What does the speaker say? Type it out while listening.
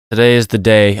Today is the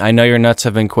day. I know your nuts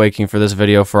have been quaking for this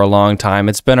video for a long time.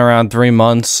 It's been around 3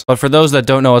 months. But for those that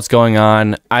don't know what's going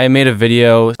on, I made a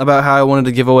video about how I wanted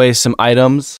to give away some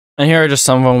items. And here are just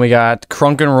some of them. We got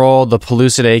Krunker, the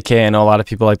Pellucid AK. I know a lot of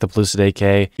people like the Pellucid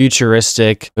AK.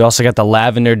 Futuristic. We also got the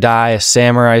Lavender Die, a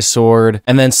Samurai Sword,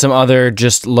 and then some other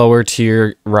just lower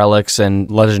tier relics and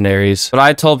legendaries. But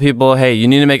I told people, hey, you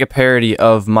need to make a parody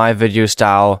of my video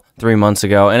style 3 months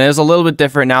ago, and it was a little bit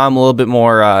different. Now I'm a little bit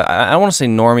more, I don't want to say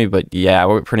normie, but yeah,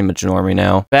 we're pretty much normie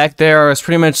now. Back there, I was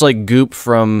pretty much like Goop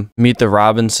from Meet the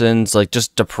Robinsons, like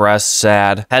just depressed,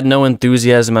 sad, had no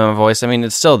enthusiasm in my voice. I mean,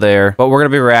 it's still there, but we're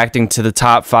going to be reacting to the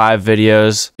top 5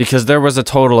 videos because there was a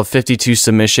total of 52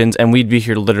 submissions and we'd be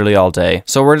here literally all day.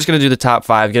 So we're just going to do the top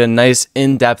 5, get a nice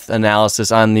in-depth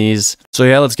analysis on these. So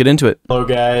yeah, let's get into it. Hello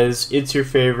guys, it's your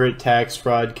favorite tax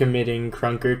fraud committing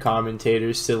Krunker commentator,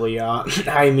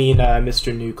 Sillyaw.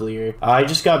 Mr. Nuclear. I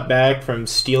just got back from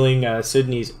stealing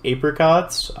Sydney's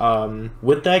apricots.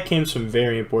 With that came some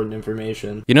very important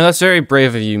information. You know, that's very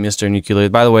brave of you, Mr. Nuclear.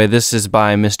 By the way, this is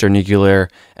by Mr. Nuclear,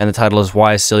 and the title is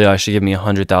Why Sillyaw Should Give Me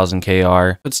 100,000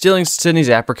 KR. But stealing Sydney's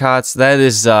apricots, that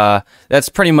is, that's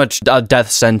pretty much a death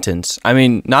sentence. I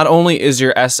mean, not only is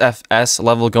your SFS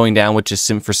level going down, which is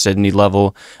Sim for Sydney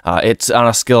level, it's on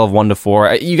a scale of 1 to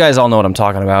 4. You guys all know what I'm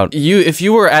talking about. If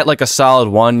you were at like a solid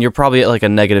 1, you're probably at like a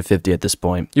negative 50 at this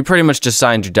point. You pretty much just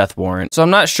signed your death warrant. So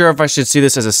I'm not sure if I should see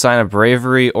this as a sign of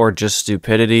bravery or just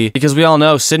stupidity, because we all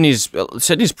know Sydney's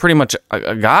pretty much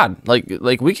a god. Like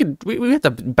we have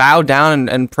to bow down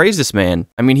and praise this man.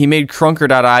 I mean, he made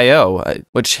Krunker.io,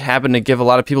 which happened to give a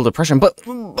lot of people depression, but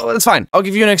it's fine. I'll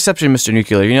give you an exception, Mr.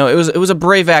 Nuclear. You know, it was a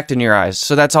brave act in your eyes,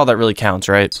 so that's all that really counts,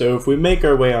 right? So if we make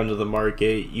our way onto the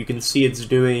market, you can see it's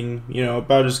doing, you know,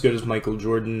 about as good as Michael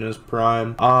Jordan in his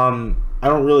prime. I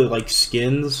don't really like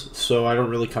skins, so I don't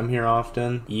really come here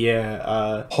often.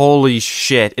 Yeah, Holy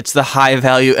shit, it's the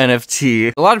high-value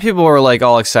NFT. A lot of people were, like,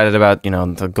 all excited about, you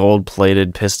know, the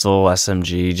gold-plated pistol,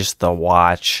 SMG, just the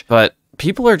watch. But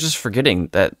people are just forgetting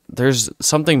that there's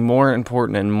something more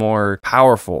important and more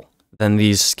powerful than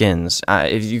these skins.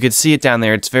 If you could see it down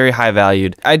there, it's very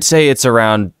high-valued. I'd say it's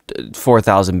around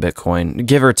 4,000 Bitcoin,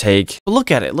 give or take. But look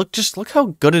at it. Look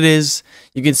how good it is.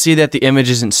 You can see that the image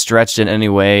isn't stretched in any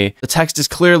way. The text is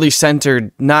clearly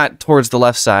centered, not towards the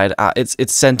left side.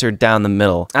 It's centered down the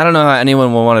middle. I don't know how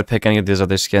anyone will want to pick any of these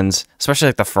other skins, especially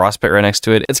like the Frostbite right next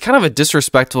to it. It's kind of a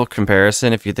disrespectful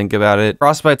comparison if you think about it.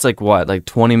 Frostbite's like what, like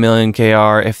 20 million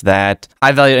KR, if that.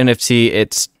 High value NFT,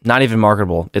 it's not even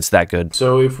marketable. It's that good.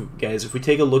 So if we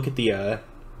take a look at the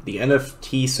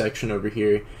NFT section over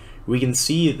here, we can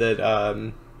see that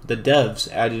the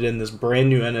devs added in this brand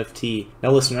new NFT. Now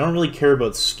listen, I don't really care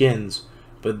about skins,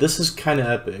 but this is kind of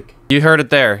epic. You heard it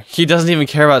there. He doesn't even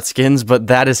care about skins, but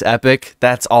that is epic.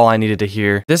 That's all I needed to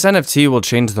hear. This NFT will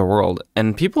change the world,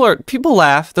 and people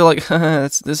laugh. They're like,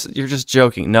 you're just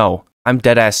joking. No. I'm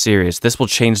dead ass serious. This will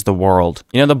change the world.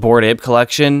 You know the Bored Ape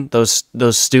collection? Those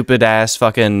stupid ass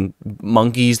fucking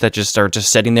monkeys that just are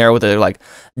just sitting there with their like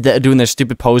doing their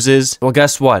stupid poses? Well,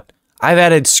 guess what? I've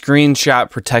added screenshot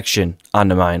protection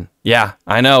onto mine. Yeah,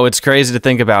 I know, it's crazy to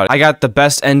think about. I got the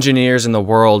best engineers in the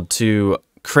world to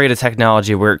create a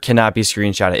technology where it cannot be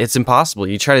screenshotted. It's impossible.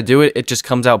 You try to do it, it just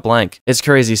comes out blank. It's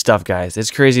crazy stuff, guys. It's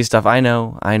crazy stuff. I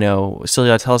know.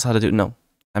 Sillyaw, tell us how to do it. No,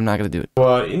 I'm not gonna do it.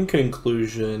 Well, in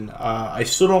conclusion, I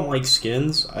still don't like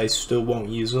skins. I still won't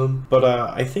use them. But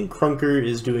I think Krunker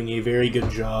is doing a very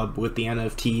good job with the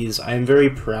NFTs. I am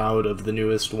very proud of the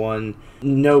newest one.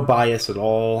 No bias at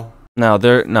all. No,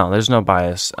 there's no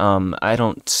bias. I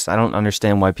don't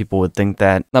understand why people would think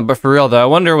that. No, but for real though, I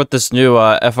wonder with this new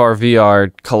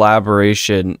FRVR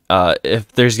collaboration, if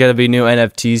there's gonna be new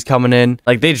NFTs coming in.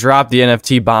 Like they dropped the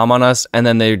NFT bomb on us, and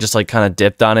then they just like kind of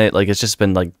dipped on it. Like it's just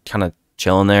been like kind of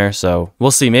chilling there. So we'll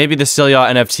see. Maybe the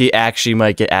Sillyaw NFT actually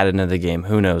might get added into the game.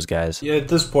 Who knows, guys? Yeah, at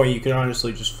this point, you can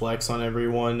honestly just flex on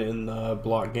everyone in the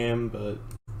block game, but.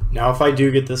 Now, if I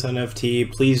do get this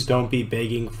NFT, please don't be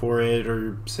begging for it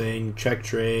or saying check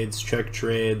trades,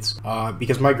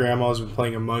 because my grandma's been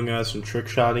playing Among Us and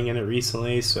trick-shotting in it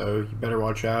recently, so you better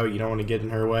watch out. You don't want to get in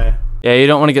her way. Yeah, you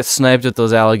don't want to get sniped with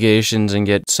those allegations and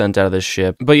get sent out of this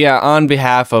ship. But yeah, on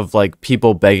behalf of like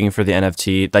people begging for the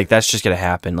NFT, like that's just gonna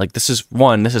happen. Like this is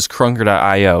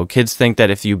Krunker.io. Kids think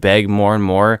that if you beg more and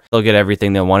more, they'll get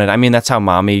everything they wanted. I mean, that's how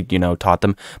mommy, you know, taught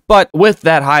them. But with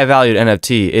that high valued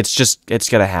NFT, it's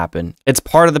gonna happen. It's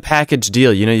part of the package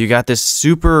deal. You know, you got this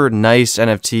super nice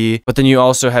NFT, but then you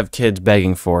also have kids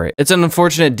begging for it. It's an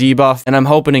unfortunate debuff, and I'm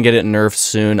hoping to get it nerfed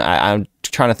soon. I'm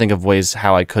trying to think of ways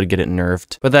how I could get it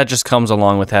nerfed, but that just comes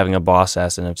along with having a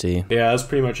boss-ass NFT. Yeah, that's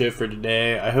pretty much it for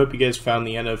today. I hope you guys found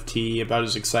the NFT about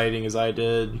as exciting as I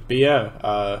did. But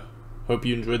yeah, hope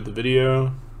you enjoyed the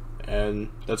video. And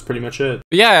that's pretty much it.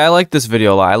 But yeah, I liked this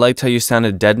video a lot. I liked how you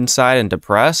sounded dead inside and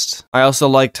depressed. I also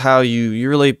liked how you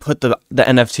really put the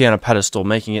NFT on a pedestal,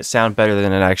 making it sound better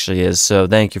than it actually is. So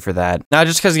thank you for that. Now,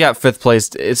 just because you got 5th place,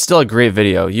 it's still a great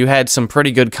video. You had some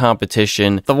pretty good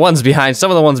competition. Some of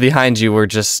the ones behind you were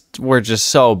just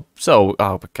so, oh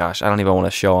my gosh, I don't even want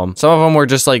to show them. Some of them were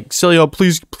just like, Sillyaw,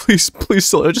 please,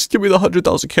 Sillyaw, just give me the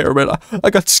 100,000 Kr, man. I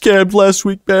got scammed last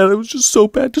week, man. It was just so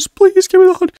bad. Just please give me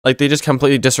the 100. Like, they just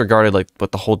completely disregarded like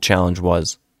what the whole challenge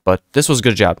was. But this was a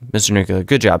good job, Mr. Nuka.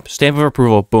 Good job. Stamp of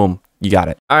approval. Boom. You got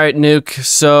it. All right, Nuke.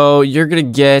 So you're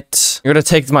gonna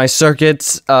take my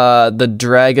circuits, the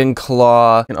Dragon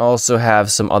Claw, and also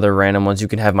have some other random ones. You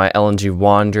can have my LNG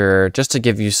Wanderer, just to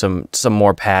give you some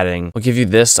more padding. We'll give you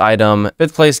this item.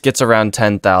 5th place gets around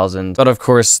 10,000, but of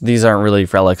course these aren't really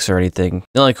relics or anything.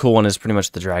 The only cool one is pretty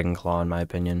much the Dragon Claw, in my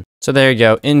opinion. So there you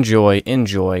go. Enjoy.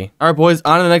 All right, boys.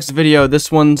 On to the next video.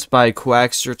 This one's by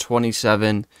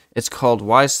Quackster27. It's called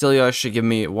Why Sillyaw Should Give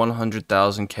Me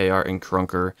 100,000 Kr in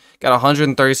Krunker. Got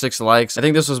 136 likes. I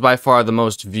think this was by far the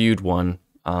most viewed one.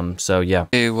 So yeah.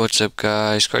 Hey, what's up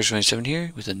guys? Kr27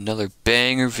 here with another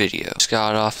banger video. Just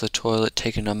got off the toilet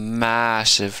taking a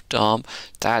massive dump.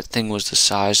 That thing was the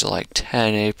size of like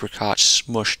 10 apricots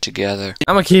smushed together.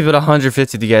 I'm gonna keep it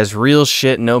 150 with you guys. Real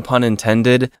shit, no pun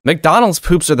intended. McDonald's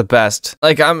poops are the best.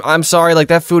 Like, I'm sorry, like,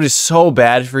 that food is so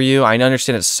bad for you. I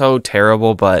understand it's so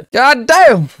terrible, but god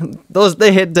damn!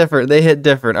 They hit different.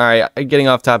 Alright, getting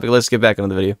off topic, let's get back into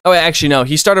the video. Oh, wait, actually, no.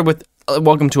 He started with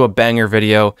welcome to a banger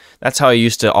video. That's how I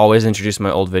used to always introduce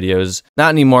my old videos. Not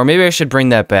anymore. Maybe I should bring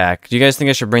that back. Do you guys think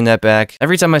I should bring that back?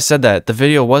 Every time I said that, the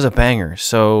video was a banger.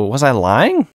 So was I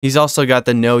lying? He's also got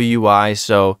the no UI,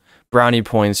 so brownie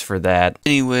points for that.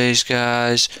 Anyways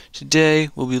guys, today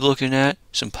we'll be looking at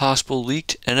some possible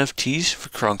leaked NFTs for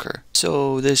Krunker.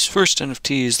 So this first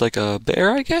NFT is like a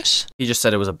bear, I guess? He just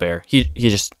said it was a bear. He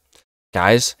just...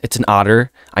 Guys, it's an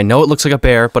otter. I know it looks like a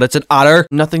bear, but it's an otter.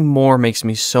 Nothing more makes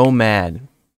me so mad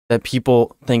that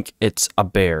people think it's a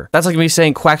bear. That's like me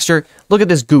saying, Quackster, look at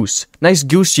this goose. Nice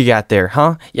goose you got there,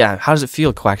 huh? Yeah, how does it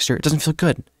feel, Quackster? It doesn't feel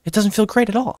good. It doesn't feel great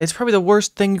at all. It's probably the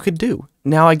worst thing you could do.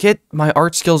 Now, I get my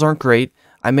art skills aren't great.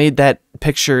 I made that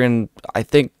picture in, I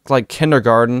think, like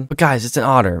kindergarten. But guys, it's an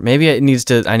otter. Maybe I need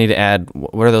to add,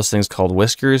 what are those things called?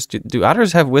 Whiskers? Do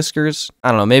otters have whiskers? I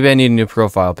don't know. Maybe I need a new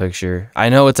profile picture. I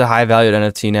know it's a high valued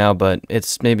NFT now, but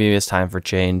maybe it's time for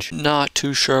change. Not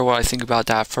too sure what I think about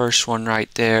that first one right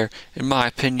there. In my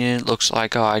opinion, it looks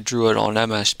like I drew it on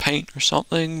MS Paint or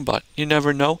something, but you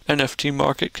never know. NFT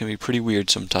market can be pretty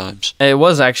weird sometimes. It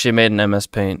was actually made in MS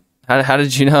Paint. How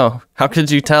did you know? How could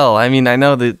you tell? I mean, I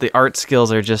know the art skills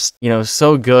are just, you know,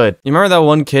 so good. You remember that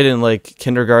one kid in like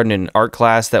kindergarten in art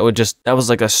class that was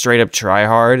like a straight up try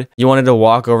hard? You wanted to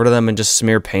walk over to them and just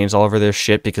smear paint all over their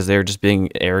shit because they were just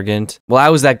being arrogant? Well, I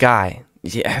was that guy.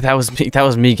 Yeah, that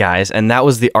was me, guys, and that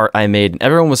was the art I made. And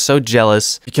everyone was so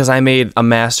jealous because I made a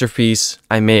masterpiece.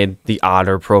 I made the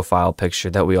otter profile picture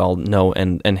that we all know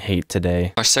and hate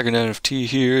today. Our second NFT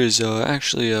here is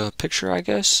actually a picture, I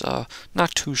guess.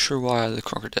 Not too sure why the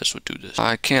Krunker devs would do this.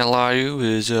 I can't lie to you,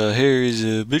 his hair is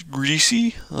a bit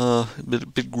greasy, a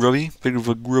bit grubby, bit of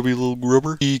a grubby little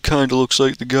grubber. He kind of looks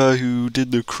like the guy who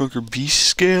did the Krunker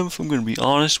Beast scam, if I'm going to be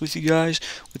honest with you guys.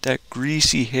 With that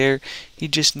greasy hair, he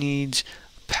just needs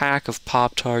a pack of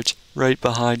Pop-Tarts right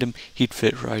behind him. He'd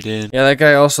fit right in. Yeah, that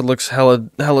guy also looks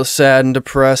hella sad and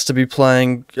depressed to be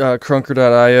playing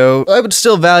Krunker.io. I would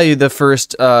still value the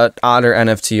first otter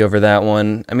NFT over that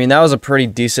one. I mean, that was a pretty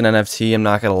decent NFT, I'm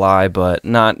not gonna lie, but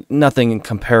nothing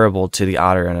comparable to the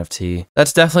otter NFT.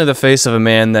 That's definitely the face of a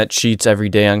man that cheats every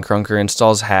day on Krunker,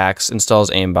 installs hacks, installs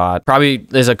aimbot. Probably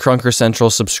is a Krunker Central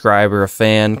subscriber, a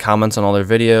fan, comments on all their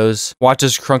videos,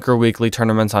 watches Krunker weekly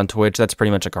tournaments on Twitch. That's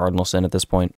pretty much a cardinal sin at this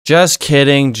point. Just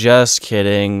kidding, just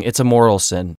kidding. It's a mortal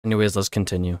sin. Anyways, let's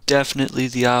continue. Definitely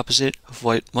the opposite of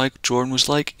what Mike Jordan was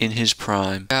like in his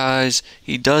prime. Guys,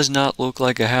 he does not look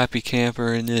like a happy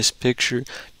camper in this picture.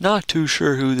 Not too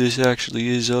sure who this actually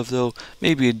is of though.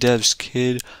 Maybe a dev's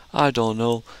kid. I don't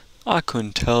know. I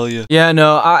couldn't tell you. Yeah,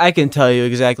 no, I can tell you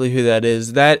exactly who that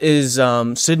is. That is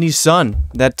Sydney's son.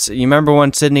 You remember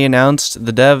when Sydney announced,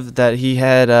 the dev, that he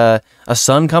had a a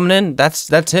son coming in,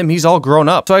 that's him. He's all grown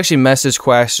up. So I actually messaged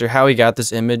Quaxter how he got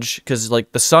this image, because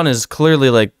like the son is clearly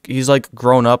like, he's like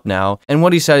grown up now. And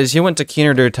what he said is he went to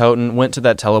Kr went to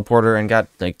that teleporter and got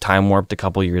like time warped a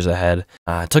couple years ahead.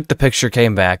 Took the picture,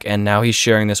 came back, and now he's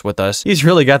sharing this with us. He's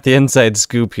really got the inside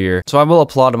scoop here. So I will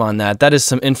applaud him on that. That is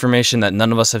some information that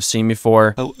none of us have seen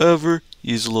before. However,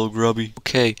 he's a little grubby.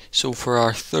 Okay, so for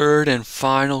our third and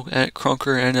final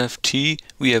Krunker NFT,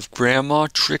 we have Grandma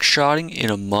trick-shotting in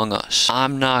Among Us.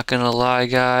 I'm not gonna lie,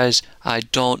 guys, I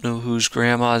don't know whose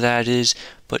grandma that is,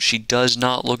 but she does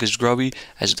not look as grubby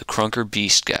as the Krunker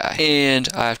Beast guy. And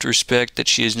I have to respect that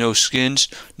she has no skins,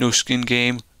 no skin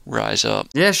game. Rise up.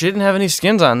 Yeah, she didn't have any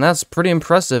skins on. That's pretty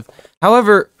impressive.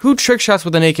 However, who trick shots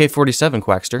with an AK-47,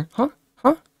 Quaxter? Huh?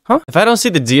 If I don't see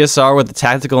the DSR with the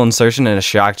tactical insertion and a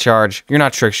shock charge, you're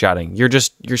not trick-shotting. You're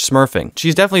smurfing.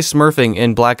 She's definitely smurfing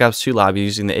in Black Ops 2 lobby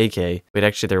using the AK. Wait,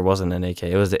 actually, there wasn't an AK.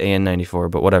 It was the AN-94,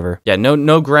 but whatever. Yeah,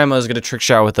 no grandma is gonna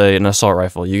trick-shot with an assault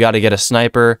rifle. You gotta get a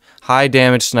sniper,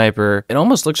 high-damage sniper. It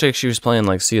almost looks like she was playing,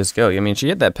 like, CSGO. I mean, she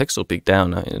had that pixel peek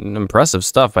down. Impressive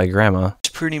stuff by grandma. It's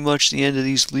pretty much the end of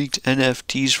these leaked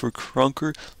NFTs for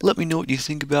Krunker. Let me know what you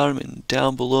think about them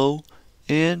down below,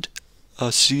 and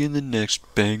I'll see you in the next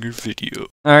banger video.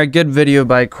 Alright, good video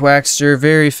by Quaxter.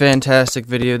 Very fantastic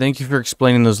video. Thank you for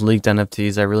explaining those leaked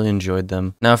NFTs. I really enjoyed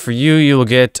them. Now for you, you will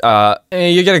get a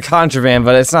contraband,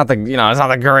 but it's not the, it's not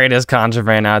the greatest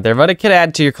contraband out there, but it could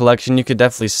add to your collection. You could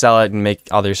definitely sell it and make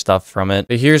other stuff from it.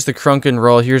 But here's the Krunken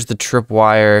roll, here's the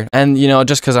tripwire, and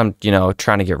just because I'm,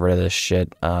 trying to get rid of this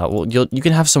shit, well, you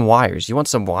can have some wires. You want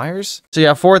some wires? So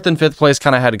yeah, 4th and 5th place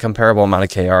kind of had a comparable amount of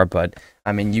KR, but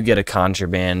I mean, you get a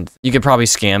contraband. You could probably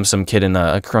scam some kid in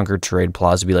a Krunker trade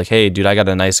plaza, be like, hey, dude, I got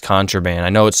a nice contraband. I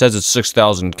know it says it's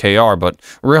 6,000 KR, but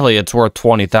really it's worth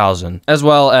 20,000. As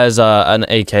well as an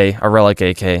AK, a relic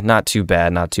AK. Not too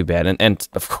bad, not too bad. And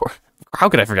of course, how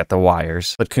could I forget the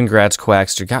wires? But congrats,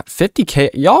 Quaxter. Got 50K.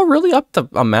 Y'all really up the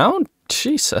amount?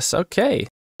 Jesus, okay.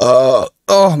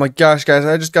 Oh my gosh, guys,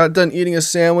 I just got done eating a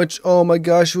sandwich. Oh my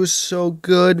gosh, it was so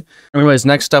good. Anyways,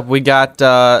 next up, we got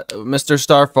Mr.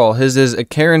 Starfall. His is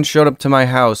Karen showed up to my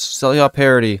house. Sillyaw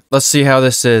parody. Let's see how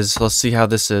this is. Let's see how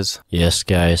this is. Yes,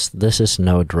 guys, this is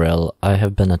no drill. I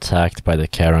have been attacked by the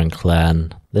Karen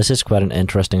clan. This is quite an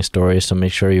interesting story, so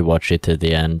make sure you watch it to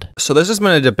the end. So this has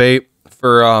been a debate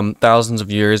for thousands of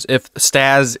years if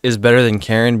Staz is better than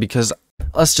Karen, because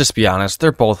let's just be honest,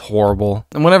 they're both horrible.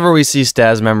 And whenever we see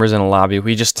Staz members in a lobby,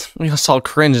 we just all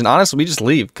cringe, and honestly, we just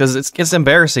leave, because it's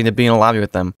embarrassing to be in a lobby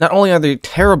with them. Not only are they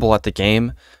terrible at the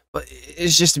game, but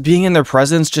it's just being in their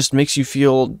presence just makes you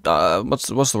feel, what's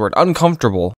the word?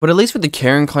 Uncomfortable. But at least with the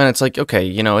Karen clan, it's like, okay,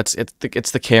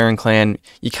 it's the Karen clan.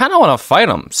 You kind of want to fight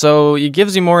them, so it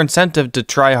gives you more incentive to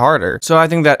try harder. So I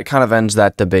think that kind of ends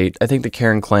that debate. I think the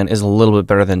Karen clan is a little bit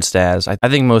better than Staz. I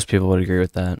think most people would agree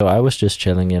with that. So I was just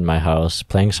chilling in my house,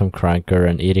 playing some Krunker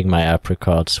and eating my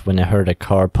apricots when I heard a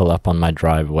car pull up on my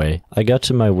driveway. I got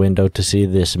to my window to see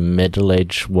this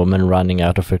middle-aged woman running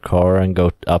out of her car and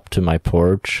go up to my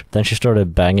porch. Then she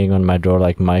started banging on my door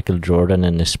like Michael Jordan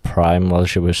in his prime while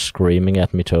she was screaming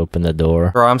at me to open the door.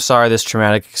 Bro, I'm sorry this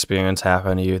traumatic experience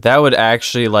happened to you. That would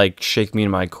actually, like, shake me to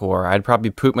my core. I'd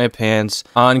probably poop my pants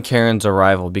on Karen's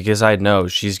arrival because I'd know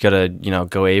she's gonna,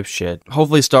 go ape shit.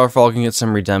 Hopefully Starfall can get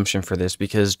some redemption for this,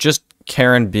 because just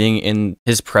Karen being in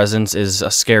his presence is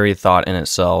a scary thought in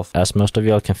itself. As most of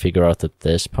y'all can figure out at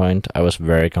this point, I was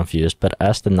very confused, but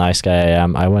as the nice guy I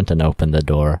am, I went and opened the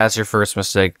door. That's your first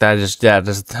mistake.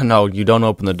 No, you don't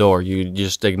open the door. You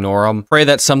just ignore them. Pray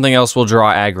that something else will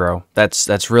draw aggro.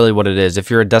 That's really what it is. If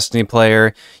you're a Destiny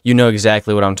player, you know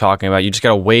exactly what I'm talking about. You just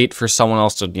gotta wait for someone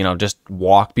else to, just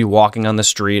be walking on the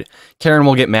street. Karen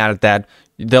will get mad at that.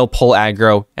 They'll pull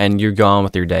aggro, and you're gone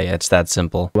with your day. It's that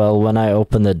simple. Well, when I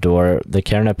opened the door, the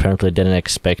Karen apparently didn't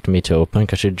expect me to open,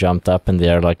 because she jumped up in the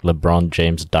air like LeBron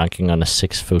James dunking on a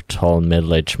 6-foot-tall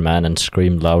middle-aged man and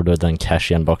screamed louder than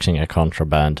Cashy unboxing a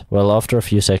contraband. Well, after a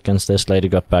few seconds, this lady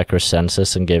got back her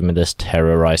senses and gave me this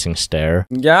terrorizing stare.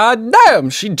 God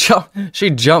damn, she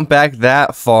jumped back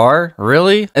that far?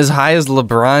 Really? As high as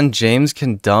LeBron James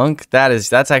can dunk?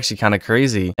 That's actually kind of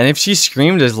crazy. And if she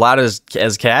screamed as loud as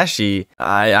Cashy,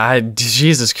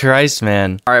 Jesus Christ,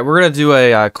 man. All right, we're gonna do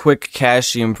a quick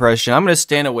Cashy impression. I'm gonna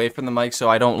stand away from the mic so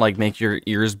I don't make your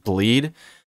ears bleed.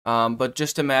 But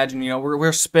just imagine,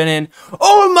 we're spinning.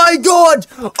 Oh my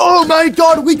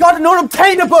god, we got an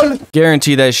unobtainable.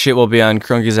 Guarantee that shit will be on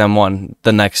Krunky's M1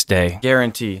 the next day.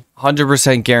 Guarantee.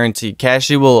 100% guaranteed.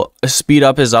 Cashy will speed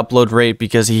up his upload rate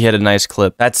because he hit a nice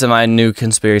clip. That's my new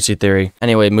conspiracy theory.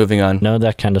 Anyway, moving on. Know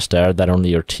that kind of stare that only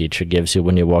your teacher gives you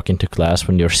when you walk into class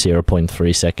when you're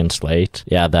 0.3 seconds late?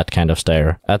 Yeah, that kind of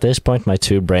stare. At this point, my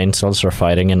 2 brain cells are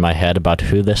fighting in my head about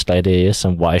who this lady is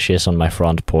and why she is on my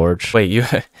front porch. Wait, you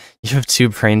have 2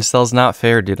 brain cells? Not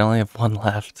fair, dude. I only have 1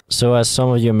 left. So as some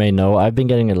of you may know, I've been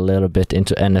getting a little bit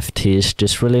into NFTs,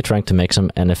 just really trying to make some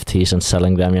NFTs and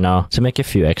selling them, you know, to make a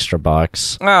few extra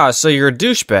bucks. Ah, so you're a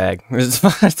douchebag.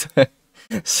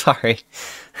 Sorry.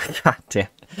 God damn.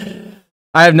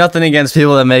 I have nothing against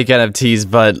people that make NFTs,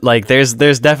 but like there's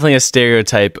definitely a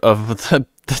stereotype of the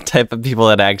type of people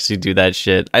that actually do that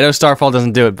shit. I know Starfall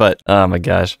doesn't do it, but oh my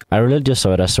gosh. I really just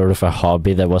saw it as sort of a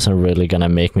hobby that wasn't really gonna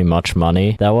make me much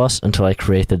money. That was until I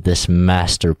created this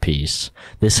masterpiece.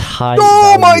 This high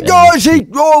Oh my value gosh!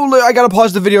 NFT. I gotta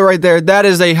pause the video right there. That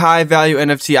is a high value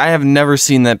NFT. I have never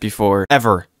seen that before.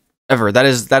 Ever. That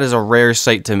is a rare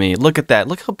sight to me. Look at that.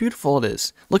 Look how beautiful it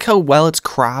is. Look how well it's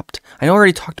cropped. I know I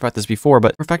already talked about this before,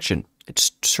 but perfection.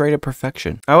 It's straight up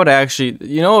perfection. I would actually,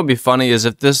 you know what would be funny is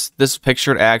if this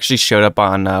picture actually showed up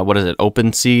on, what is it,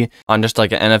 OpenSea? On just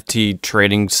like an NFT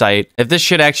trading site. If this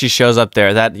shit actually shows up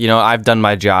there, that, you know, I've done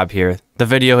my job here. The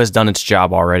video has done its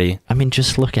job already. I mean,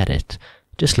 just look at it.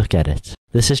 Just look at it.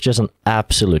 This is just an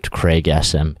absolute Craig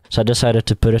SM. So I decided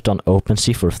to put it on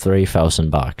OpenSea for 3,000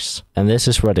 bucks. And this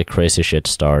is where the crazy shit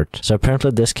starts. So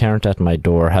apparently this Karen at my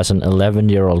door has an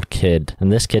 11-year-old kid.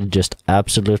 And this kid just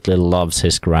absolutely loves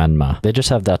his grandma. They just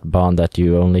have that bond that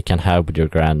you only can have with your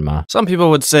grandma. Some people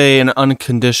would say an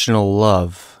unconditional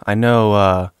love. I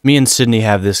know me and Sydney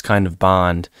have this kind of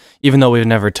bond. Even though we've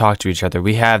never talked to each other,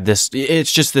 we have this,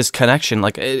 it's just this connection.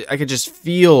 Like, I could just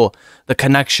feel the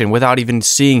connection without even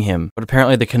seeing him. But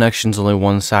apparently the connection's only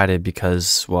one-sided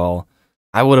because, well,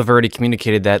 I would have already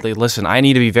communicated that. Like, listen, I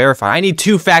need to be verified. I need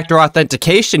 2-factor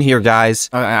authentication here, guys.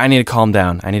 I need to calm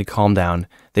down. I need to calm down.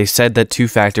 They said that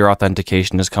 2-factor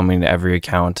authentication is coming to every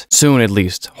account soon, at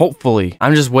least. Hopefully,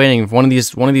 I'm just waiting. One of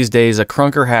these days, a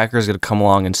Krunker hacker is gonna come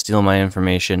along and steal my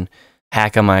information,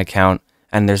 hack on my account,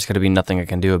 and there's gonna be nothing I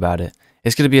can do about it.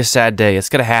 It's gonna be a sad day. It's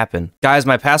gonna happen. Guys,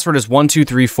 my password is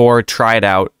 1234. Try it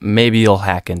out. Maybe you'll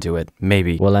hack into it.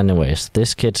 Maybe. Well, anyways,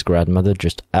 this kid's grandmother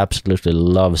just absolutely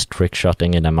loves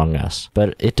trick-shotting in Among Us.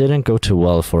 But it didn't go too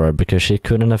well for her because she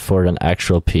couldn't afford an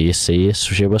actual PC,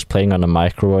 so she was playing on a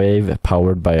microwave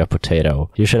powered by a potato.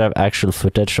 You should have actual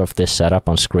footage of this setup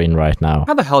on screen right now.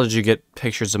 How the hell did you get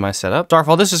pictures of my setup?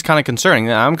 Starfall, this is kind of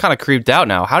concerning. I'm kind of creeped out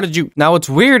now. How did you... Now, what's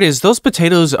weird is those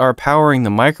potatoes are powering the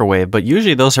microwave, but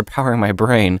usually those are powering my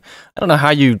brain. I don't know how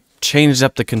you changed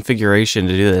up the configuration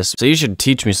to do this, so you should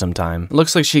teach me sometime. It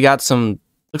looks like she got some,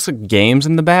 looks like games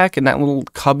in the back in that little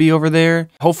cubby over there.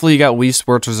 Hopefully you got Wii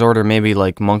Sports Resort or maybe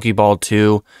like Monkey Ball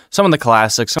 2. Some of the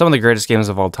classics, some of the greatest games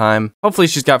of all time. Hopefully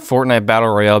she's got Fortnite Battle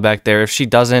Royale back there. If she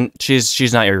doesn't,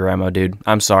 she's not your grandma, dude.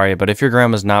 I'm sorry, but if your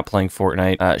grandma's not playing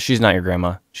Fortnite, she's not your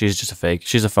grandma. She's just a fake.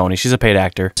 She's a phony. She's a paid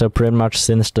actor. So pretty much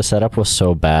since the setup was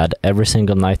so bad, every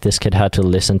single night this kid had to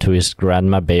listen to his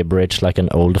grandma Babe Ridge like an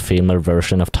old female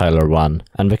version of Tyler 1.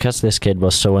 And because this kid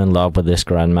was so in love with this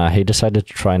grandma, he decided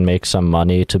to try and make some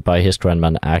money to buy his grandma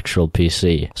an actual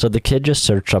PC. So the kid just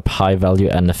searched up high value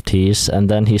NFTs and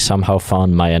then he somehow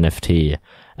found my NFT.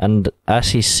 And as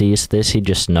he sees this, he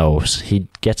just knows. He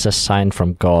gets a sign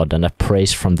from God and a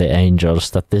praise from the angels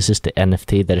that this is the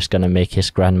NFT that is gonna make his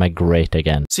grandma great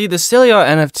again. See, the Sillyaw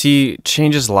NFT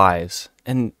changes lives.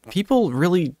 And people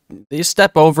really, they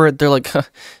step over it. They're like, huh,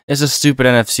 it's a stupid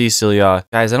NFC, Sillyaw.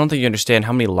 Guys, I don't think you understand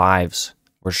how many lives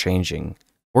we're changing.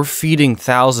 We're feeding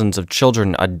thousands of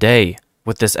children a day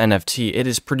with this NFT. It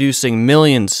is producing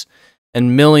millions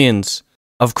and millions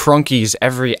of crunkies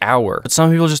every hour. But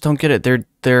some people just don't get it. They're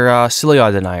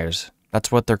Sillyaw deniers.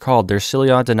 That's what they're called. They're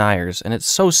Sillyaw deniers. And it's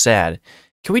so sad.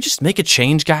 Can we just make a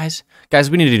change, guys?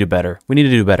 Guys, we need to do better. We need to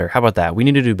do better. How about that? We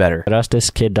need to do better. But as this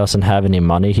kid doesn't have any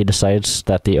money, he decides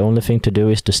that the only thing to do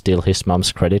is to steal his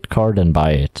mom's credit card and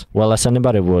buy it. Well, as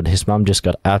anybody would, his mom just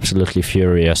got absolutely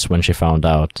furious when she found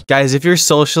out. Guys, if your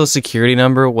social security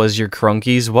number was your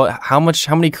crunkies, how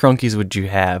many crunkies would you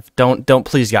have? Don't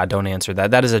please God, don't answer that.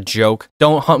 That is a joke.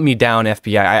 Don't hunt me down,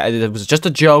 FBI. It was just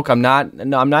a joke. I'm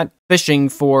not fishing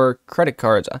for credit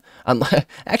cards.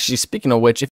 Actually, speaking of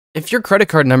which, if your credit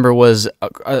card number was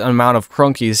an amount of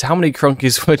crunkies, how many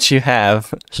crunkies would you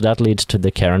have? So that leads to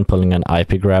the Karen pulling an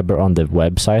IP grabber on the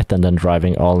website and then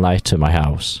driving all night to my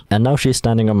house. And now she's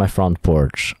standing on my front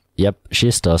porch. Yep,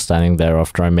 she's still standing there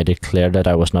after I made it clear that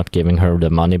I was not giving her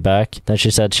the money back. Then she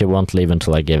said she won't leave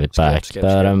until I give it back.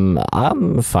 But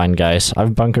I'm fine, guys.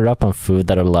 I've bunkered up on food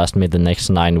that'll last me the next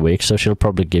 9 weeks, so she'll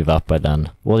probably give up by then.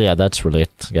 Well, yeah, that's really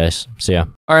it, guys. See ya.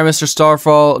 Alright, Mr.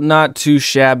 Starfall, not too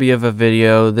shabby of a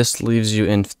video. This leaves you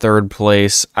in 3rd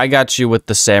place. I got you with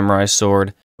the samurai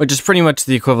sword, which is pretty much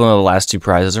the equivalent of the last 2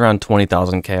 prizes, around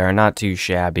 20,000 KR, not too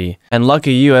shabby. And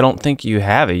lucky you, I don't think you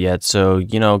have it yet, so,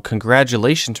 you know,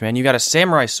 congratulations, man. You got a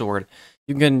samurai sword.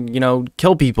 You can, you know,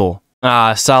 kill people.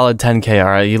 Solid 10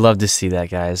 KR. You love to see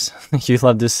that, guys. You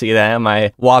love to see that.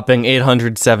 My whopping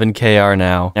 807 KR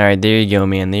now. Alright, there you go,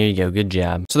 man. There you go. Good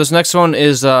job. So this next one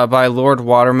is by Lord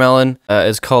Watermelon.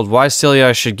 It's called Why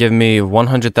Sillyaw Should Give Me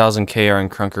 100,000 KR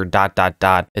and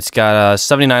Krunker ... It's got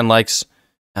 79 likes,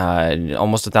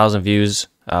 almost 1,000 views.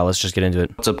 Let's just get into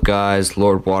it. What's up, guys?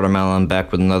 Lord Watermelon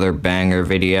back with another banger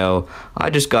video. I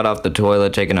just got off the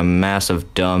toilet taking a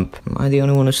massive dump. Am I the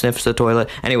only one who sniffs the toilet?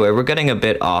 Anyway, we're getting a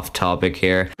bit off topic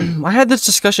here. I had this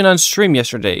discussion on stream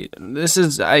yesterday. This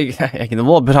is I get a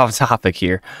little bit off topic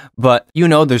here, but you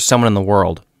know there's someone in the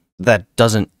world that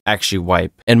doesn't actually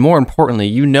wipe. And more importantly,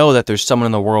 you know that there's someone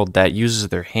in the world that uses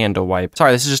their hand to wipe.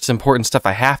 Sorry, this is just important stuff.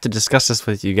 I have to discuss this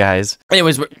with you guys.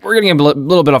 Anyways, we're getting a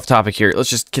little bit off topic here. Let's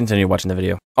just continue watching the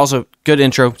video. Also, good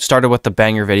intro. Started with the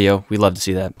banger video. We love to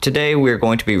see that. Today, we're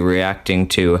going to be reacting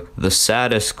to the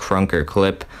saddest Krunker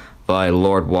clip by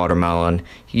Lord Watermelon.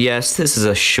 Yes, this is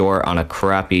a short on a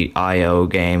crappy IO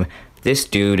game. This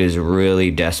dude is really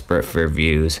desperate for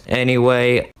views.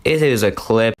 Anyway, it is a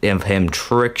clip of him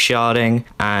trick-shotting,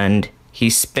 and he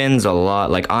spins a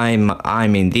lot. Like, I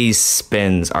mean, these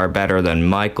spins are better than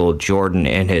Michael Jordan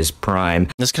in his prime.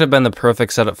 This could have been the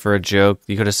perfect setup for a joke.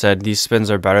 You could have said, these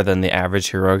spins are better than the average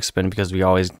heroic spin because we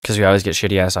always get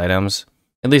shitty-ass items.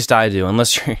 At least I do,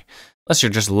 unless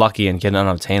you're just lucky and get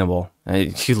unobtainable.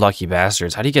 You lucky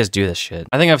bastards. How do you guys do this shit?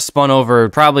 I think I've spun over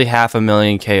probably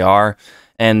 500,000 KR.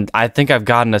 And I think I've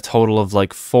gotten a total of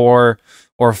like 4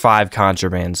 or 5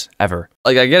 contrabands ever.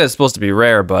 Like, I get it's supposed to be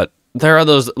rare, but there are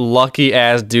those lucky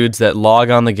ass dudes that log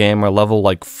on the game or level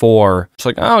like 4. It's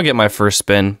like, I'll get my first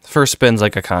spin. First spin's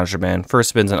like a contraband. First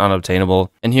spin's an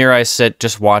unobtainable. And here I sit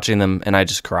just watching them and I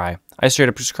just cry. I straight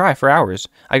up just cry for hours.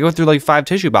 I go through like 5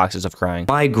 tissue boxes of crying.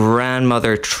 My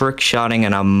grandmother trick-shotting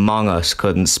in Among Us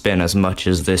couldn't spin as much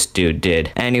as this dude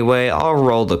did. Anyway, I'll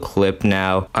roll the clip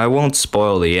now. I won't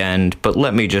spoil the end, but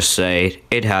let me just say,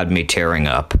 it had me tearing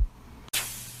up.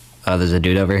 There's a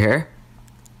dude over here.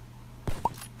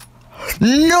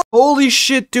 No! Holy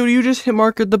shit, dude, you just hit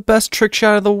marked the best trick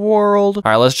shot of the world.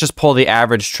 Alright, let's just pull the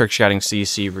average trick shotting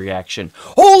CC reaction.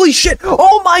 Holy shit!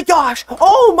 Oh my gosh!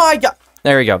 Oh my god!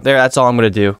 There we go. There, that's all I'm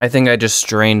gonna do. I think I just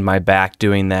strained my back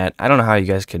doing that. I don't know how you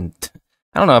guys can...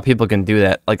 I don't know how people can do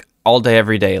that, like, all day,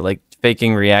 every day, like,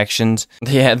 faking reactions.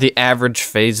 Yeah, the average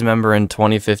FaZe member in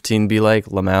 2015 be like,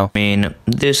 Lamau. I mean,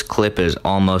 this clip is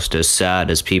almost as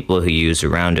sad as people who use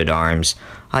rounded arms.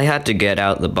 I had to get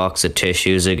out the box of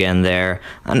tissues again there,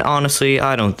 and honestly,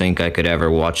 I don't think I could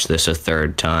ever watch this a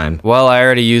 3rd time. Well, I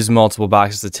already used multiple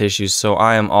boxes of tissues, so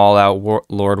I am all out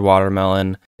Lord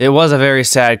Watermelon. It was a very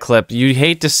sad clip. You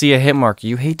hate to see a hit mark.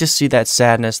 You hate to see that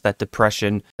sadness, that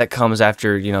depression that comes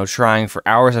after, you know, trying for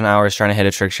hours and hours trying to hit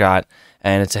a trick shot,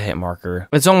 and it's a hit marker.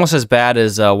 It's almost as bad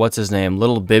as, what's his name,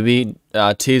 Little Bibby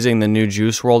teasing the new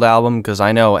Juice WRLD album, because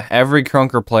I know every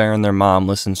Krunker player and their mom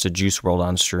listens to Juice WRLD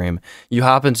on stream. You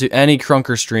hop into any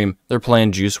Krunker stream, they're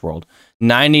playing Juice WRLD.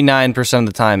 99% of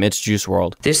the time, it's Juice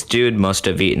WRLD. This dude must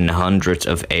have eaten hundreds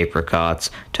of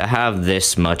apricots to have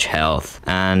this much health,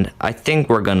 and I think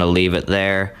we're gonna leave it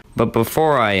there. But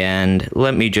before I end,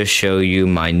 let me just show you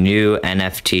my new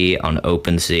NFT on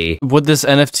OpenSea. Would this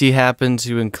NFT happen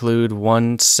to include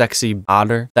one sexy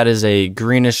otter that is a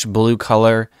greenish blue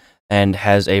color and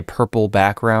has a purple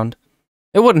background?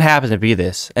 It wouldn't happen to be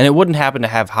this, and it wouldn't happen to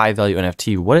have high value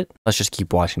NFT, would it? Let's just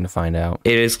keep watching to find out.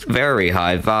 It is very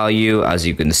high value, as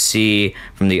you can see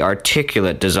from the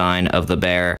articulate design of the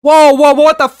bear. Whoa, whoa,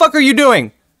 what the fuck are you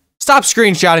doing? Stop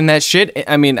screenshotting that shit.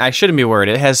 I mean, I shouldn't be worried.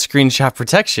 It has screenshot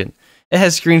protection. It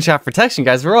has screenshot protection,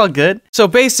 guys. We're all good. So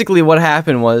basically what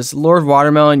happened was, Lord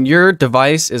Watermelon, your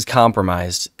device is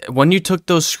compromised. When you took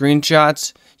those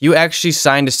screenshots, you actually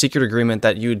signed a secret agreement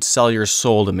that you'd sell your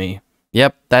soul to me.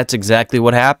 Yep, that's exactly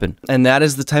what happened. And that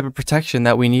is the type of protection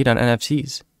that we need on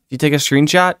NFTs. If you take a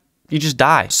screenshot, you just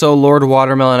die. So Lord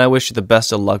Watermelon, I wish you the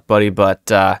best of luck, buddy,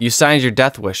 but you signed your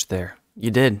death wish there.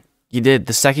 You did. You did.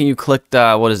 The second you clicked,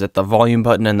 what is it, the volume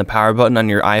button and the power button on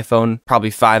your iPhone,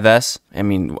 probably 5S. I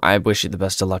mean, I wish you the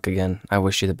best of luck again. I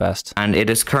wish you the best. And it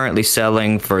is currently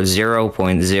selling for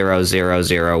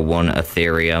 0.0001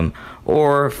 Ethereum,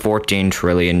 or 14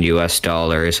 trillion US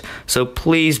dollars. So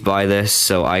please buy this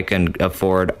so I can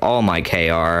afford all my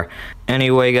KR.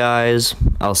 Anyway guys,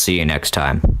 I'll see you next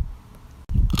time.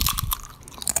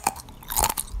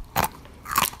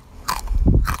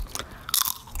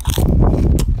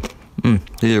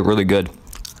 These are really good.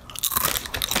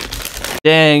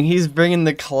 Dang, he's bringing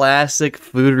the classic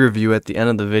food review at the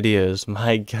end of the videos.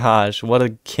 My gosh, what a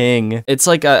king. It's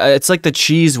like the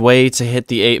cheese way to hit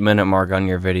the 8-minute mark on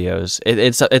your videos.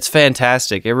 It's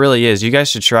fantastic. It really is. You guys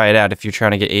should try it out if you're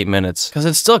trying to get 8 minutes. Because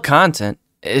it's still content.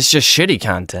 It's just shitty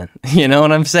content. You know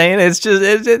what I'm saying?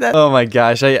 Oh my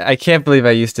gosh, I can't believe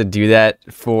I used to do that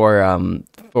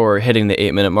for hitting the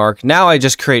 8-minute mark. Now I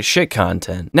just create shit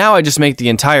content. Now I just make the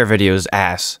entire videos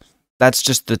ass. That's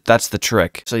the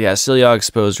trick. So yeah, Sillyaw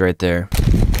exposed right there.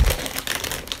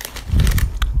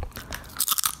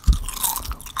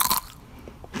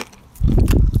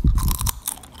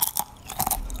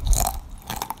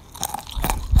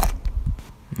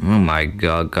 Oh my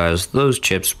god, guys, those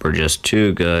chips were just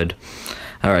too good.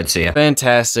 Alright, see ya.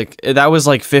 Fantastic. That was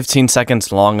like 15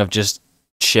 seconds long of just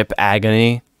chip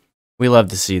agony. We love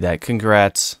to see that.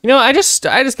 Congrats. You know, I just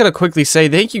gotta quickly say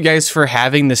thank you guys for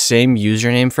having the same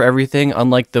username for everything,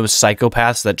 unlike those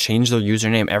psychopaths that change their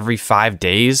username every 5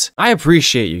 days. I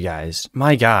appreciate you guys.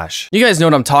 My gosh. You guys know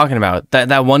what I'm talking about.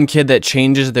 That one kid that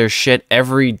changes their shit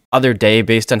every other day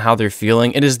based on how they're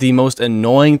feeling. It is the most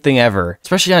annoying thing ever.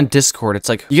 Especially on Discord. It's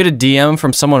like, you get a DM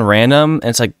from someone random,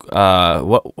 and it's like,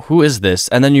 who is this?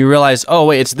 And then you realize, oh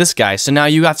wait, it's this guy. So now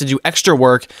you have to do extra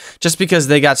work just because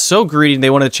they got so greedy and they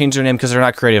wanted to change their name because they're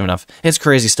not creative enough. It's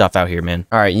crazy stuff out here, man.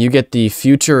 All right, you get the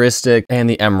futuristic and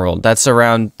the emerald. That's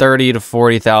around 30 to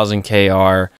 40,000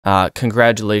 KR.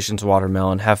 Congratulations,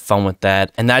 Watermelon. Have fun with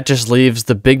that. And that just leaves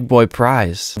the big boy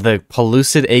prize, the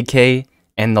Pellucid AK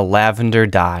and the lavender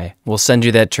dye. We'll send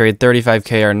you that trade. 35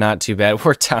 KR, not too bad.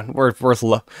 We're down.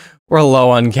 We're low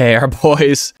on KR,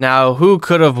 boys. Now, who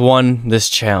could have won this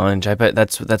challenge? I bet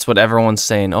that's what everyone's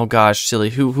saying. Oh gosh, silly.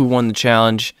 Who won the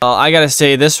challenge? I gotta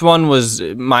say, this one was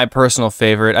my personal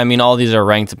favorite. I mean, all these are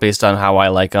ranked based on how I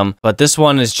like them, but this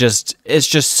one is it's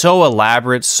just so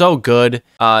elaborate, so good.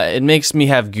 It makes me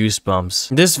have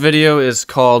goosebumps. This video is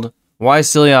called Why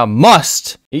Sillyaw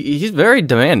Must. He's very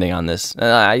demanding on this.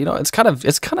 You know, it's kind of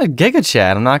Giga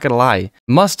Chad. I'm not gonna lie.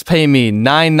 Must pay me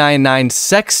 999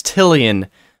 sextillion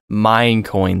mine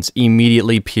coins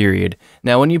immediately, period.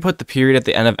 Now, when you put the period at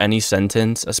the end of any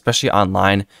sentence, especially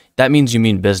online, that means you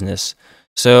mean business.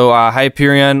 So,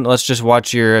 Hyperion, let's just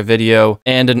watch your video,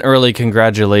 and an early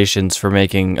congratulations for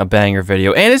making a banger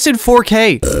video, and it's in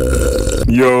 4K!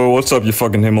 Yo, what's up, you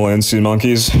fucking Himalayan sea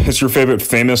monkeys? It's your favorite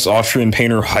famous Austrian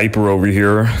painter Hyper over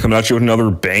here, coming at you with another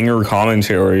banger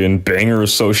commentary and banger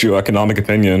socioeconomic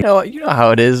opinion. You know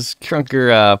how it is.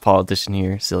 Krunker, politician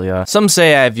here, Sillyaw. Some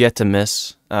say I have yet to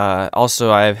miss.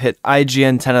 Also, I have hit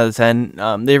IGN 10 out of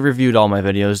 10. They've reviewed all my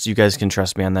videos. You guys can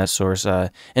trust me on that source. And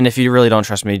if you really don't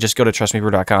trust me, just go to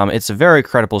trustmebro.com. It's a very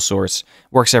credible source.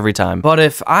 Works every time. But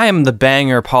if I am the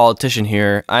banger politician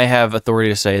here, I have authority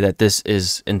to say that this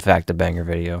is, in fact, a banger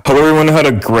video. Hope everyone had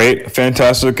a great,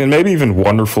 fantastic, and maybe even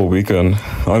wonderful weekend.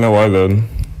 I know I did.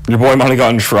 Your boy might have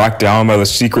gotten tracked down by the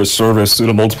Secret Service due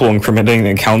to multiple incriminating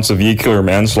accounts of vehicular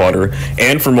manslaughter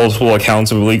and for multiple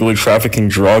accounts of illegally trafficking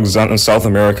drugs out in South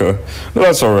America. But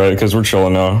that's alright, because we're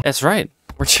chilling now. That's right.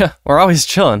 We're always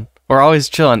chilling. We're always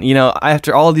chilling. You know,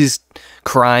 after all these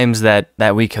crimes that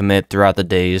we commit throughout the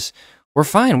days, we're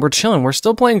fine. We're chilling. We're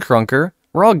still playing Krunker.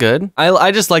 We're all good.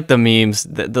 I just like the memes,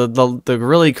 the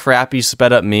really crappy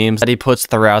sped up memes that he puts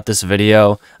throughout this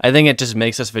video. I think it just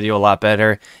makes this video a lot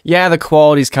better. Yeah, the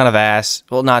quality's kind of ass.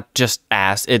 Well, not just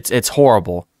ass. It's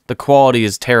horrible. The quality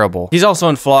is terrible. He's also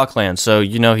in Flockland, so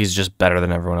you know he's just better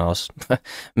than everyone else. I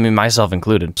mean, myself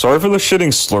included. Sorry for the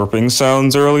shitting slurping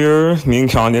sounds earlier. Me and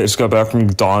Kanye just got back from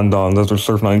Don Don's as we're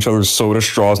slurping on each other's soda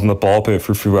straws in the ball pit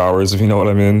for a few hours, if you know what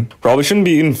I mean. Probably shouldn't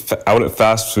be eating out at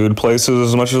fast food places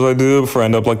as much as I do before I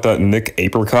end up like that Nick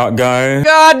Apricot guy.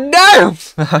 God damn!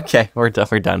 Okay, we're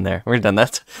done there. We're done.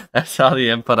 That's all the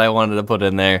input I wanted to put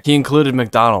in there. He included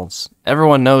McDonald's.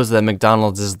 Everyone knows that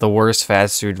McDonald's is the worst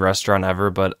fast food restaurant ever,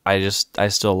 but I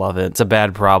still love it. It's a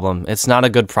bad problem. It's not a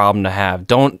good problem to have.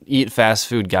 Don't eat fast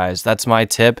food, guys. That's my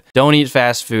tip. Don't eat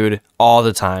fast food all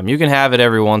the time. You can have it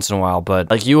every once in a while, but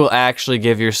like you will actually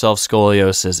give yourself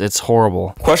scoliosis. It's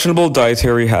horrible. Questionable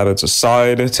dietary habits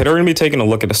aside, today we're going to be taking a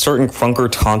look at a certain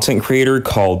Krunker content creator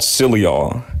called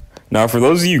Sillyaw. Now, for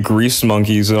those of you grease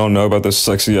monkeys that don't know about this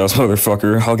sexy-ass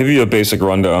motherfucker, I'll give you a basic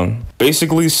rundown.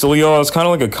 Basically, Sillyaw is kind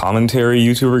of like a commentary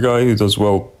YouTuber guy who does,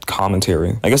 well,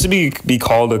 commentary. I guess it'd be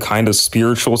called a kind of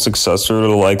spiritual successor to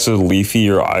the likes of Leafy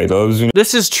or iDubbbz. You know?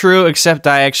 This is true, except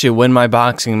I actually win my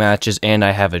boxing matches and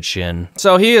I have a chin.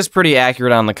 So he is pretty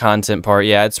accurate on the content part.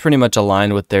 Yeah, it's pretty much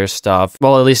aligned with their stuff.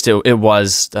 Well, at least it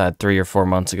was 3 or 4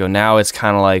 months ago. Now it's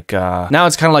kind of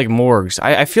like Morg's.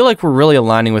 I feel like we're really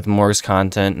aligning with Morg's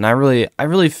content, and I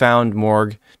really found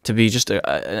Morg to be just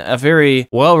a very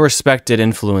well-respected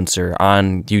influencer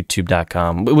on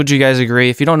YouTube.com. Would you guys agree?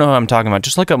 If you don't know who I'm talking about,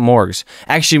 just look up Morg's.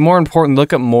 Actually, more important,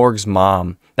 look up Morg's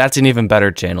mom. That's an even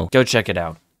better channel. Go check it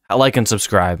out. Like and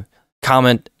subscribe.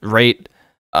 Comment, rate,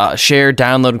 share,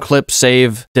 download, clip,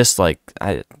 save, dislike.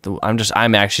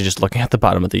 I'm actually just looking at the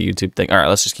bottom of the YouTube thing. All right,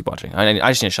 let's just keep watching. I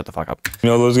just need to shut the fuck up. You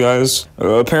know those guys?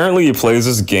 Apparently he plays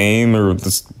this game, or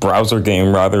this browser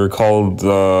game rather, called,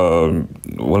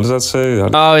 what does that say?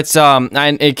 Oh, it's,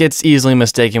 it gets easily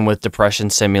mistaken with Depression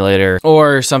Simulator,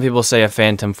 or some people say a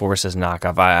Phantom Forces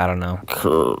knockoff. I don't know.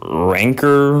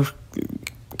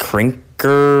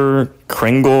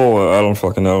 Kringle, I don't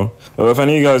fucking know. If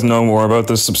any of you guys know more about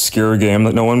this obscure game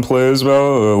that no one plays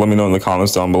about, let me know in the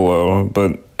comments down below.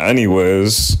 But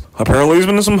anyways, apparently he's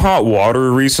been in some hot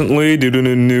water recently due to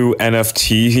a new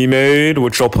NFT he made,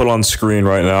 which I'll put on screen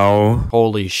right now.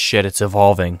 Holy shit, it's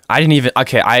evolving.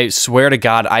 Okay, I swear to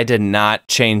God, I did not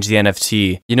change the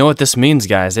NFT. You know what this means,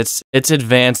 guys? It's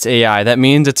advanced AI. That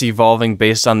means it's evolving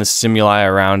based on the stimuli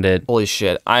around it. Holy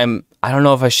shit, I don't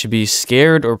know if I should be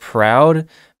scared or proud.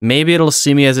 Maybe it'll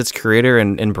see me as its creator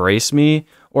and embrace me,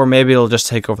 or maybe it'll just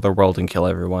take over the world and kill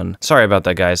everyone. Sorry about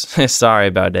that, guys. Sorry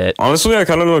about it. Honestly, I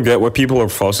kind of don't get what people are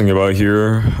fussing about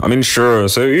here. I mean, sure,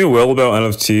 say what you will about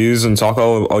NFTs and talk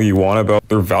all you want about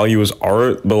their value as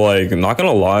art, but like, not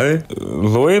gonna lie,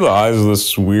 the way the eyes of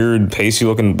this weird,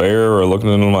 pasty-looking bear are looking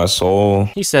into my soul.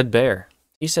 He said bear.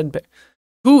 He said bear.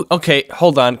 Who? Okay,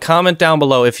 hold on. Comment down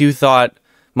below if you thought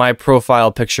my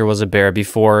profile picture was a bear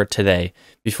before today,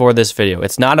 before this video.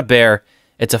 It's not a bear.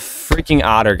 It's a freaking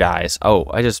otter, guys. Oh,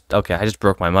 I just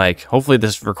broke my mic. Hopefully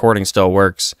this recording still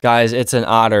works. Guys, it's an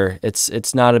otter.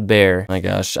 It's not a bear. Oh my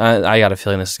gosh, I got a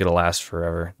feeling this is gonna last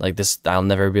forever. Like this, I'll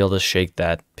never be able to shake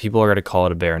that. People are gonna call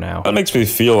it a bear now. That makes me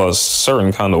feel a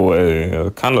certain kind of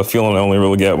way. Kind of feeling I only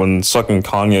really get when sucking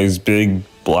Kanye's big,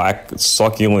 black,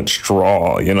 succulent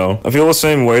straw, you know? I feel the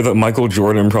same way that Michael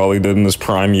Jordan probably did in his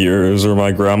prime years, or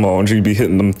my grandma when she'd be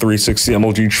hitting them 360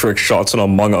 MLG trick shots in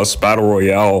Among Us Battle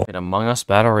Royale. Wait, Among Us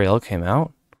Battle Royale came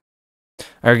out?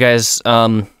 Alright guys,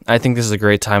 I think this is a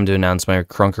great time to announce my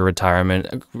Krunker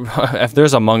retirement. If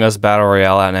there's Among Us Battle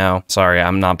Royale out now, sorry,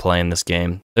 I'm not playing this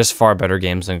game. There's far better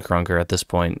games than Krunker at this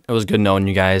point. It was good knowing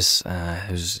you guys.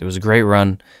 It was a great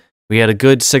run. We had a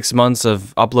good 6 months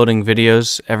of uploading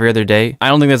videos every other day. I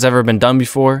don't think that's ever been done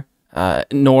before,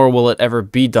 nor will it ever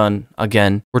be done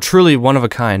again. We're truly one of a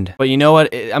kind. But you know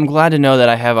what? I'm glad to know that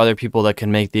I have other people that can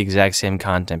make the exact same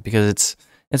content, because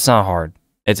it's not hard.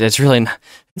 It's really not,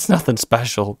 it's nothing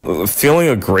special. The feeling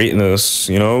of greatness,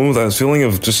 you know, that feeling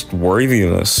of just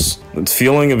worthiness, that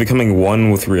feeling of becoming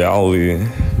one with reality.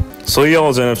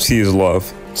 Sillyaw's NFT is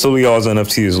love. Sillyaws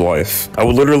NFT is life. I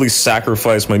would literally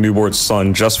sacrifice my newborn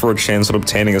son just for a chance at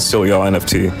obtaining a Sillyaw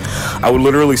NFT. I would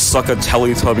literally suck a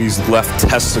Teletubby's left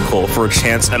testicle for a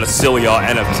chance at a Sillyaw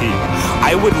NFT.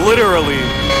 I would literally...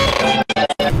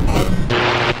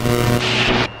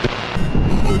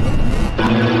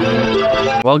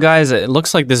 Well guys, it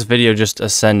looks like this video just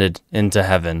ascended into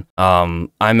heaven.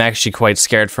 I'm actually quite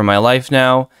scared for my life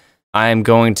now. I'm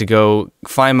going to go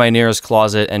find my nearest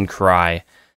closet and cry.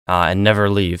 And never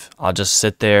leave. I'll just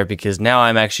sit there because now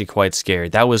I'm actually quite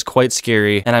scared. That was quite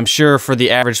scary, and I'm sure for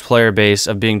the average player base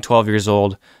of being 12 years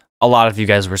old, a lot of you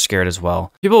guys were scared as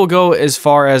well. People will go as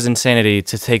far as insanity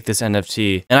to take this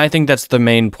NFT, and I think that's the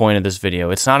main point of this video.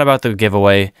 It's not about the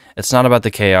giveaway, it's not about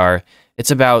the KR,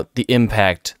 it's about the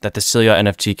impact that the Sillyaw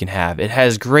NFT can have. It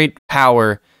has great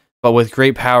power, but with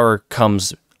great power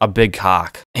comes a big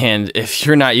cock. And if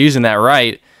you're not using that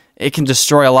right, it can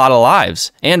destroy a lot of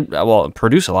lives, and, well,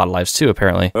 produce a lot of lives too,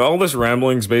 apparently. All this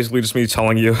rambling is basically just me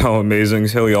telling you how amazing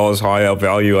Sillyaws high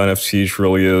value NFT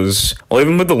truly is. I'll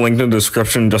even put the link in the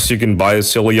description just so you can buy a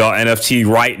Sillyaw NFT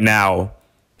right now.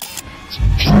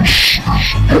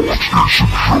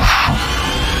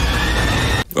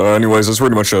 Anyways, that's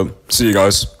pretty much it. See you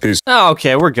guys. Peace. Oh,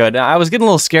 okay, we're good. I was getting a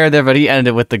little scared there, but he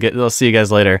ended with the good. I'll see you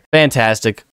guys later.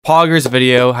 Fantastic. Pogger's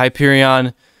video,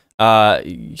 Hyperion.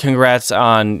 Congrats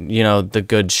on, you know, the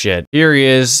good shit. Here he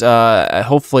is.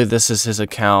 Hopefully this is his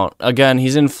account. Again,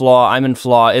 he's in Flaw. I'm in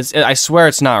Flaw. I swear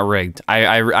it's not rigged.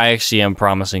 I actually am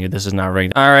promising you this is not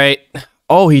rigged. All right.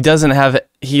 Oh, he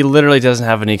literally doesn't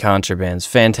have any contrabands.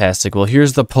 Fantastic. Well,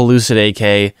 here's the Pellucid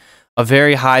AK. a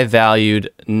very high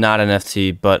valued, not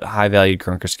NFT, but high valued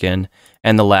Krunker skin,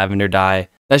 and the lavender dye.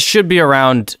 That should be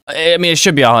around, I mean, it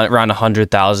should be around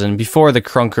 100,000 before the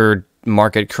Krunker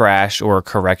market crash or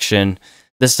correction.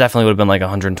 This definitely would have been like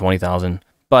 120,000.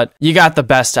 But you got the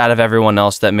best out of everyone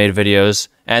else that made videos.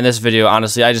 And this video,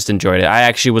 honestly, I just enjoyed it. I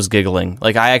actually was giggling.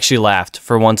 Like, I actually laughed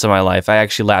for once in my life. I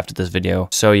actually laughed at this video.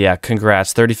 So yeah,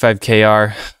 congrats. 35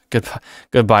 KR.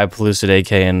 Goodbye, Pellucid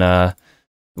AK, and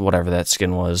whatever that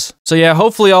skin was. So yeah,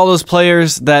 hopefully all those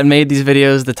players that made these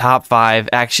videos, the top 5,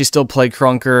 actually still play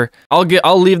Krunker.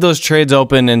 I'll leave those trades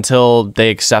open until they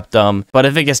accept them. But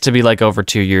if it gets to be like over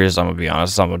 2 years, I'm gonna be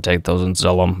honest, I'm gonna take those and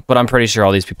sell them. But I'm pretty sure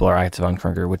all these people are active on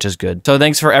Krunker, which is good. So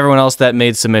thanks for everyone else that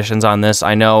made submissions on this.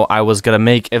 I know I was gonna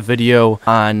make a video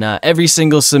on every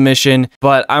single submission,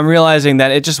 but I'm realizing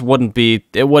that it just wouldn't be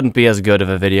as good of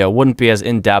a video, wouldn't be as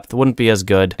in-depth, wouldn't be as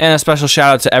good. And a special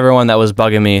shout out to everyone that was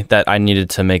bugging me that I needed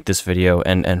to make this video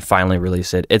and finally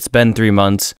release it. It's been 3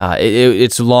 months.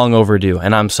 It's long overdue,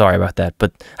 and I'm sorry about that,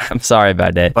 but I'm sorry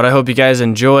about that. But I hope you guys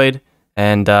enjoyed,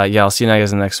 and yeah, I'll see you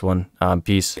guys in the next one.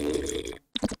 Peace.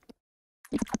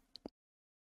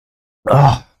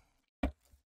 Oh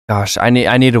gosh, I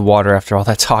needed water after all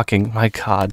that talking. My God.